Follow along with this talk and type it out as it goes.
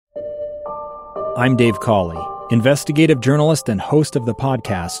I'm Dave Cawley, investigative journalist and host of the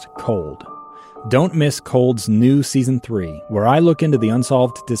podcast Cold. Don't miss Cold's new Season 3, where I look into the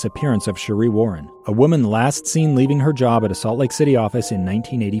unsolved disappearance of Sheree Warren, a woman last seen leaving her job at a Salt Lake City office in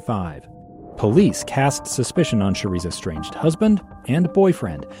 1985. Police cast suspicion on Sheree's estranged husband and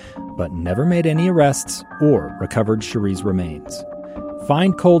boyfriend, but never made any arrests or recovered Sheree's remains.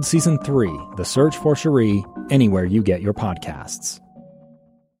 Find Cold Season 3, The Search for Sheree, anywhere you get your podcasts.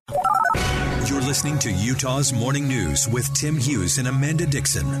 You're listening to Utah's Morning News with Tim Hughes and Amanda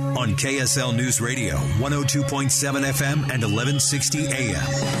Dixon on KSL News Radio, 102.7 FM and 1160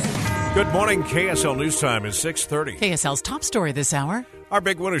 AM. Good morning. KSL News Time is 6:30. KSL's top story this hour. Our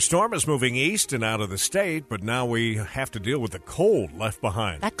big winter storm is moving east and out of the state, but now we have to deal with the cold left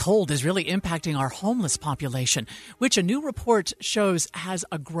behind. That cold is really impacting our homeless population, which a new report shows has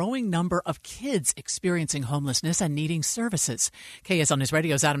a growing number of kids experiencing homelessness and needing services. KSL News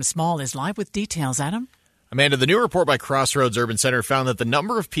Radio's Adam Small is live with details. Adam? Amanda, the new report by Crossroads Urban Center found that the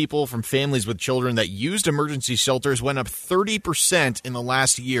number of people from families with children that used emergency shelters went up 30% in the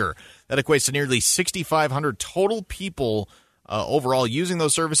last year. That equates to nearly 6,500 total people overall using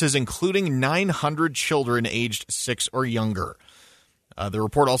those services, including 900 children aged 6 or younger. The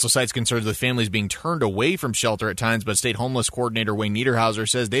report also cites concerns with families being turned away from shelter at times, but State Homeless Coordinator Wayne Niederhauser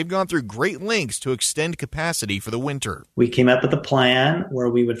says they've gone through great lengths to extend capacity for the winter. We came up with a plan where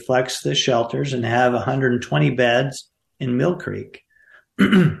we would flex the shelters and have 120 beds in Mill Creek.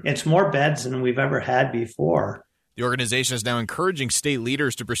 It's more beds than we've ever had before. The organization is now encouraging state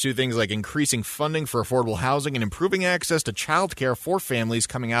leaders to pursue things like increasing funding for affordable housing and improving access to child care for families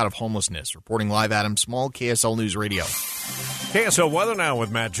coming out of homelessness. Reporting live, Adam Small, KSL News Radio. KSL weather now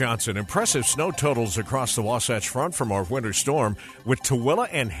with Matt Johnson. Impressive snow totals across the Wasatch Front from our winter storm, with Tooele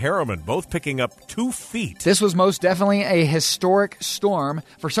and Harriman both picking up 2 feet. This was most definitely a historic storm.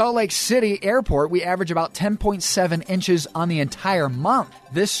 For Salt Lake City Airport, we average about 10.7 inches on the entire month.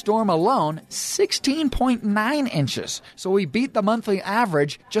 This storm alone, 16.9 inches. So we beat the monthly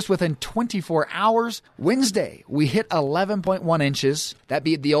average just within 24 hours. Wednesday, we hit 11.1 inches. That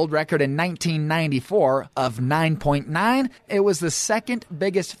beat the old record in 1994 of 9.9. It was the second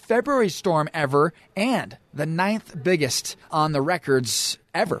biggest February storm ever and the 9th biggest on the records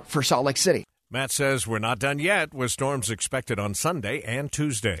ever for Salt Lake City. Matt says we're not done yet, with storms expected on Sunday and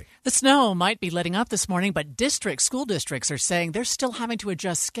Tuesday. The snow might be letting up this morning, but school districts are saying they're still having to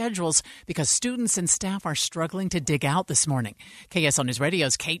adjust schedules because students and staff are struggling to dig out this morning. KSL News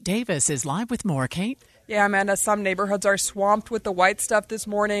Radio's Kate Davis is live with more. Kate? Yeah, Amanda, some neighborhoods are swamped with the white stuff this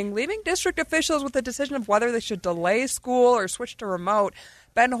morning, leaving district officials with the decision of whether they should delay school or switch to remote.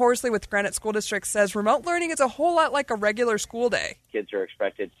 Ben Horsley with Granite School District says remote learning is a whole lot like a regular school day. Kids are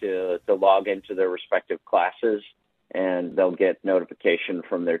expected to log into their respective classes, and they'll get notification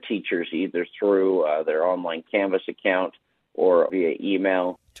from their teachers either through their online Canvas account or via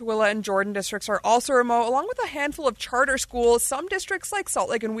email. Tooele and Jordan districts are also remote, along with a handful of charter schools. Some districts like Salt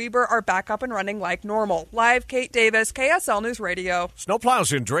Lake and Weber are back up and running like normal. Live, Kate Davis, KSL News Radio.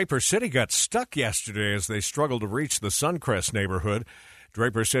 Snowplows in Draper City got stuck yesterday as they struggled to reach the Suncrest neighborhood.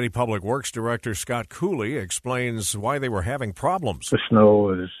 Draper City Public Works Director Scott Cooley explains why they were having problems. The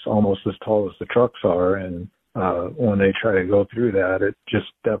snow is almost as tall as the trucks are, and when they try to go through that, it just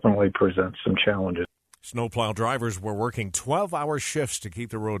definitely presents some challenges. Snowplow drivers were working 12-hour shifts to keep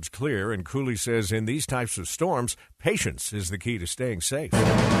the roads clear, and Cooley says in these types of storms, patience is the key to staying safe.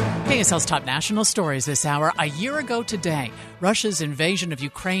 KSL's top national stories this hour. A year ago today, Russia's invasion of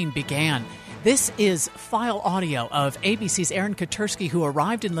Ukraine began. This is file audio of ABC's Aaron Katersky, who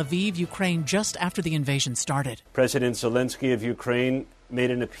arrived in Lviv, Ukraine, just after the invasion started. President Zelensky of Ukraine made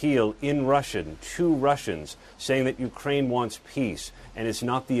an appeal in Russian to Russians, saying that Ukraine wants peace and is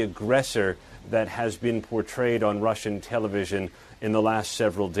not the aggressor that has been portrayed on Russian television in the last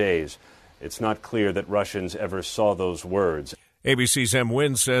several days. It's not clear that Russians ever saw those words. ABC's M.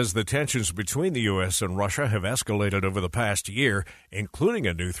 Wynn says the tensions between the U.S. and Russia have escalated over the past year, including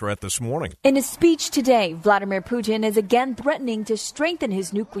a new threat this morning. In a speech today, Vladimir Putin is again threatening to strengthen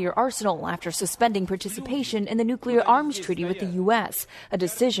his nuclear arsenal after suspending participation in the nuclear arms treaty with the U.S., a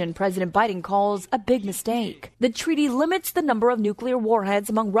decision President Biden calls a big mistake. The treaty limits the number of nuclear warheads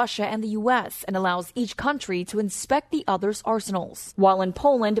among Russia and the U.S. and allows each country to inspect the other's arsenals. While in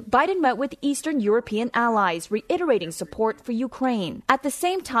Poland, Biden met with Eastern European allies, reiterating support for Ukraine Ukraine. At the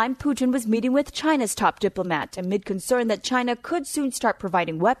same time, Putin was meeting with China's top diplomat amid concern that China could soon start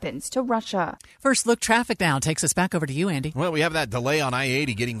providing weapons to Russia. First look traffic now takes us back over to you, Andy. Well, we have that delay on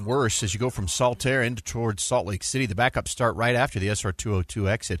I-80 getting worse as you go from Saltaire into towards Salt Lake City. The backups start right after the SR 202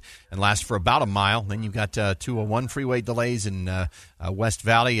 exit and last for about a mile. Then you've got 201 freeway delays in West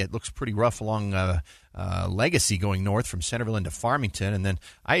Valley. It looks pretty rough along Legacy going north from Centerville into Farmington. And then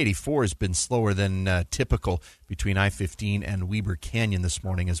I-84 has been slower than typical between I-15 and Weber Canyon this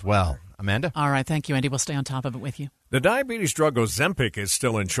morning as well. Amanda? All right, thank you, Andy. We'll stay on top of it with you. The diabetes drug Ozempic is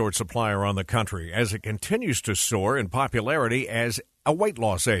still in short supply around the country as it continues to soar in popularity as a weight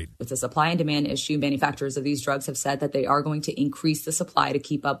loss aid. It's a supply and demand issue. Manufacturers of these drugs have said that they are going to increase the supply to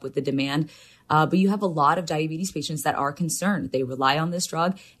keep up with the demand. But you have a lot of diabetes patients that are concerned. They rely on this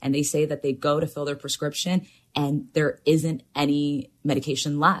drug and they say that they go to fill their prescription and there isn't any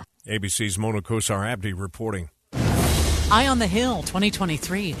medication left. ABC's Mona Kosar-Abdi reporting. Eye on the Hill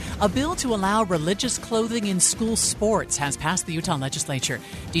 2023. A bill to allow religious clothing in school sports has passed the Utah legislature.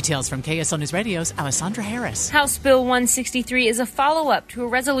 Details from KSL News Radio's Alessandra Harris. House Bill 163 is a follow-up to a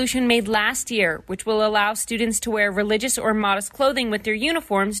resolution made last year, which will allow students to wear religious or modest clothing with their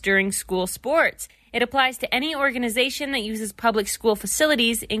uniforms during school sports. It applies to any organization that uses public school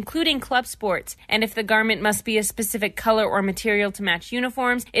facilities, including club sports. And if the garment must be a specific color or material to match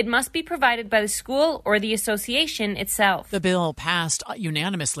uniforms, it must be provided by the school or the association itself. The bill passed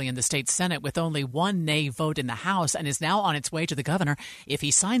unanimously in the state Senate with only one nay vote in the House and is now on its way to the governor. If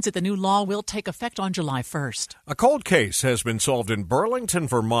he signs it, the new law will take effect on July 1st. A cold case has been solved in Burlington,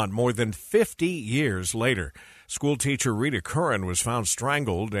 Vermont, more than 50 years later. School teacher Rita Curran was found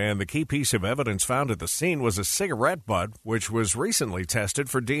strangled, and the key piece of evidence found at the scene was a cigarette butt, which was recently tested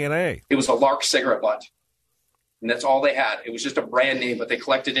for DNA. It was a Lark cigarette butt, and that's all they had. It was just a brand name, but they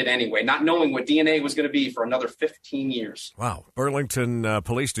collected it anyway, not knowing what DNA was going to be for another 15 years. Wow. Burlington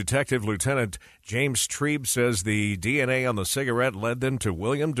Police Detective Lieutenant James Trebe says the DNA on the cigarette led them to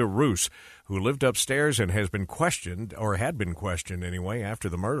William DeRoos, who lived upstairs and has been questioned, or had been questioned anyway, after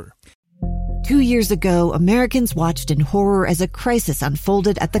the murder. 2 years ago, Americans watched in horror as a crisis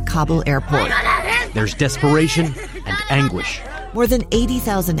unfolded at the Kabul airport. There's desperation and anguish. More than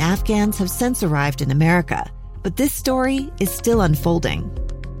 80,000 Afghans have since arrived in America, but this story is still unfolding.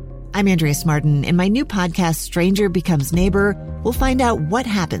 I'm Andrea Smartin. In my new podcast, Stranger Becomes Neighbor, we'll find out what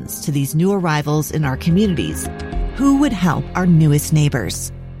happens to these new arrivals in our communities. Who would help our newest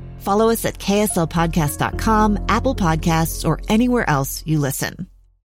neighbors? Follow us at kslpodcast.com, Apple Podcasts, or anywhere else you listen.